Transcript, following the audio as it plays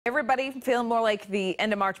Everybody feeling more like the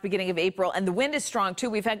end of March, beginning of April, and the wind is strong too.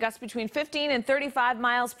 We've had gusts between 15 and 35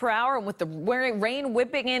 miles per hour, and with the rain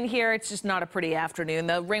whipping in here, it's just not a pretty afternoon.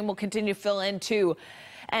 The rain will continue to fill in too,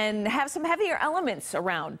 and have some heavier elements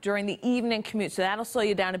around during the evening commute, so that'll slow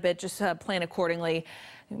you down a bit. Just plan accordingly.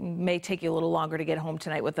 May take you a little longer to get home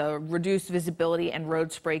tonight with a reduced visibility and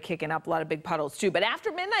road spray kicking up. A lot of big puddles too. But after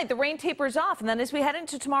midnight, the rain tapers off. And then as we head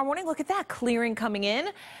into tomorrow morning, look at that clearing coming in.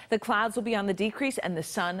 The clouds will be on the decrease and the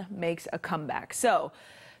sun makes a comeback. So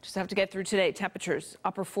just have to get through today. Temperatures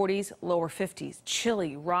upper 40s, lower 50s.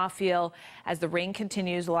 Chilly, raw feel as the rain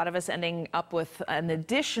continues. A lot of us ending up with an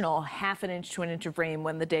additional ½ inch to 1 inch of rain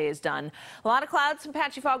when the day is done. A lot of clouds, some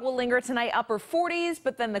patchy fog will linger tonight, upper 40s,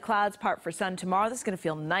 but then the clouds part for sun tomorrow. This is going to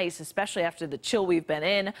feel nice, especially after the chill we've been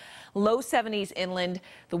in. Low 70s inland.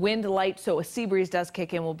 The wind light, so a sea breeze does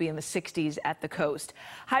kick in. Will be in the 60s at the coast.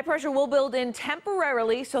 High pressure will build in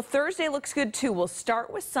temporarily, so Thursday looks good too. We'll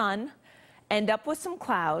start with sun, end up with some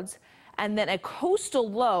clouds, and then a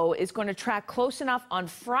coastal low is going to track close enough on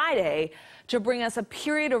Friday to bring us a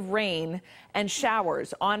period of rain and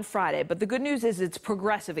showers on Friday. But the good news is it's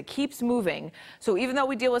progressive. It keeps moving. So even though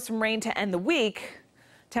we deal with some rain to end the week,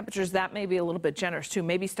 temperatures that may be a little bit generous too,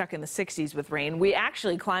 maybe stuck in the 60s with rain. We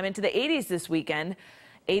actually climb into the 80s this weekend.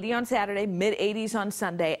 80 on Saturday, mid-80s on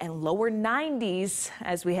Sunday, and lower 90s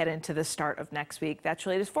as we head into the start of next week. That's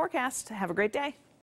your latest forecast. Have a great day.